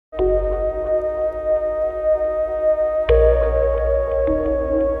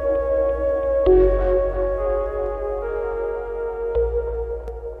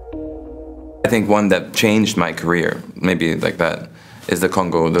think one that changed my career, maybe like that, is the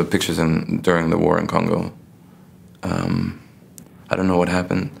Congo, the pictures during the war in Congo. I don't know what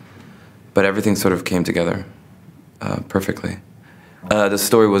happened, but everything sort of came together perfectly. The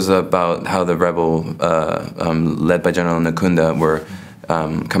story was about how the rebel, led by General Nakunda, were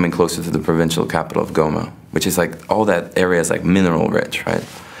coming closer to the provincial capital of Goma, which is like, all that area is like mineral rich, right?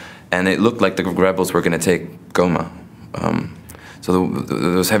 And it looked like the rebels were going to take Goma. So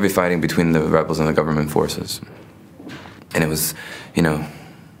there was heavy fighting between the rebels and the government forces. And it was, you know,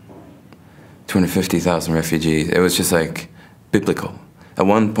 250,000 refugees. It was just like biblical. At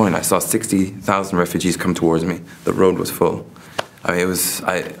one point, I saw 60,000 refugees come towards me. The road was full. I mean, it was,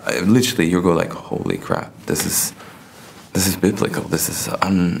 I literally, you go like, holy crap, this is biblical, this is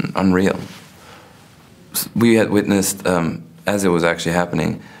unreal. We had witnessed, as it was actually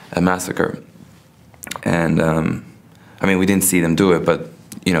happening, a massacre. And, I mean, we didn't see them do it, but,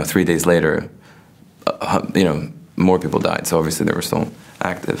 you know, 3 days later, you know, more people died, so obviously they were still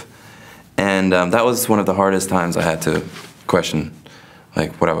active. And that was one of the hardest times I had to question,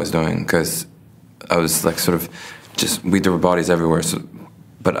 like, what I was doing, because I was, like, sort of just, there were bodies everywhere, so,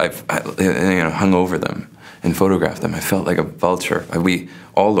 but I you know, hung over them and photographed them. I felt like a vulture. We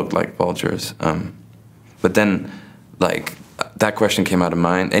all looked like vultures. But then, like, that question came out of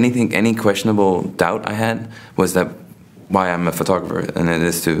mind. Any questionable doubt I had was that why I'm a photographer, and it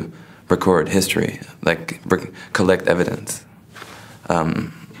is to record history, like collect evidence.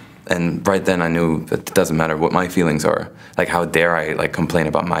 And right then I knew that it doesn't matter what my feelings are. Like, how dare I like complain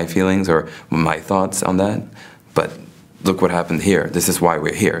about my feelings or my thoughts on that? But look what happened here. This is why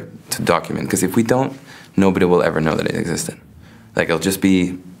we're here, to document. Because if we don't, nobody will ever know that it existed. Like, it'll just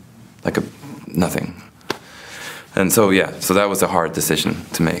be like nothing. And so, yeah, so that was a hard decision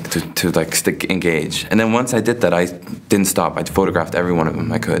to make, to like engage. And then once I did that, I didn't stop. I photographed every one of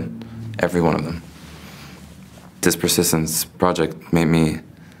them I could, every one of them. This persistence project made me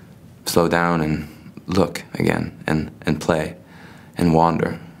slow down and look again, and play, and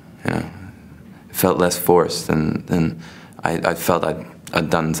wander, you know. It felt less forced than I felt I'd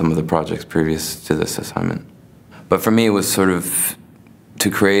done some of the projects previous to this assignment. But for me, it was sort of to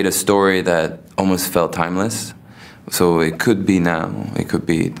create a story that almost felt timeless. So it could be now, it could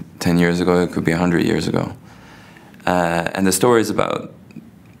be 10 years ago, it could be 100 years ago. And the story is about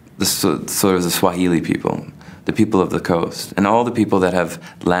sort of the Swahili people, the people of the coast, and all the people that have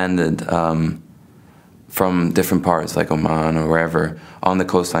landed from different parts, like Oman or wherever, on the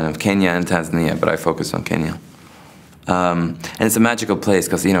coastline of Kenya and Tanzania, but I focused on Kenya. And it's a magical place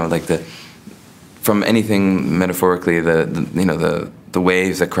because, you know, like from anything metaphorically, you know, the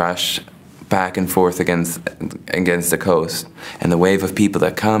waves that crash back and forth against the coast, and the wave of people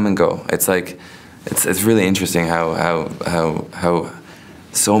that come and go. It's like, it's really interesting how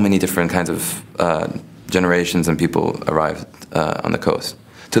so many different kinds of generations and people arrived on the coast.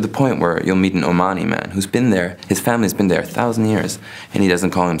 To the point where you'll meet an Omani man who's been there, his family's been there 1,000 years, and he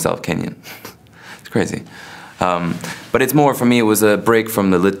doesn't call himself Kenyan. It's crazy. But it's more, for me, it was a break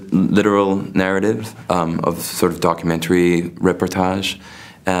from the literal narrative of sort of documentary reportage,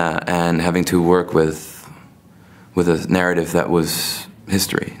 and having to work with a narrative that was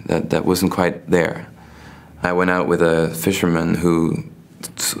history, that wasn't quite there. I went out with a fisherman who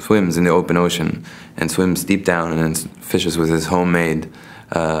swims in the open ocean and swims deep down and then fishes with his homemade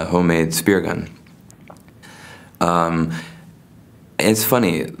spear gun. It's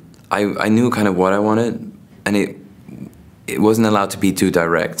funny, I knew kind of what I wanted, and it wasn't allowed to be too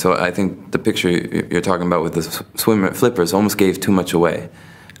direct. So I think the picture you're talking about with the swimmer flippers almost gave too much away.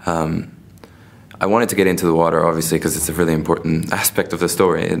 I wanted to get into the water, obviously, because it's a really important aspect of the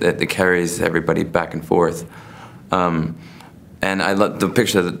story. It carries everybody back and forth. And I love the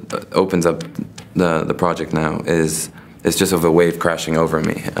picture that opens up the project now is just of a wave crashing over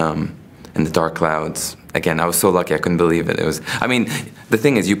me in the dark clouds. Again, I was so lucky, I couldn't believe it. It was, I mean, the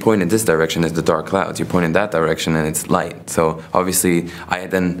thing is, you point in this direction, it's the dark clouds. You point in that direction, and it's light. So obviously, I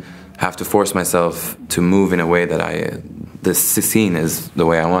then have to force myself to move in a way that this scene is the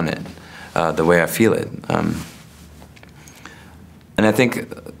way I want it, the way I feel it. And I think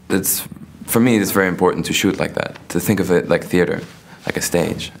for me, it's very important to shoot like that, to think of it like theater, like a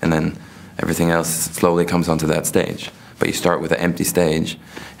stage, and then everything else slowly comes onto that stage. But you start with an empty stage,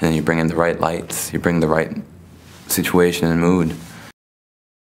 and then you bring in the right lights, you bring the right situation and mood,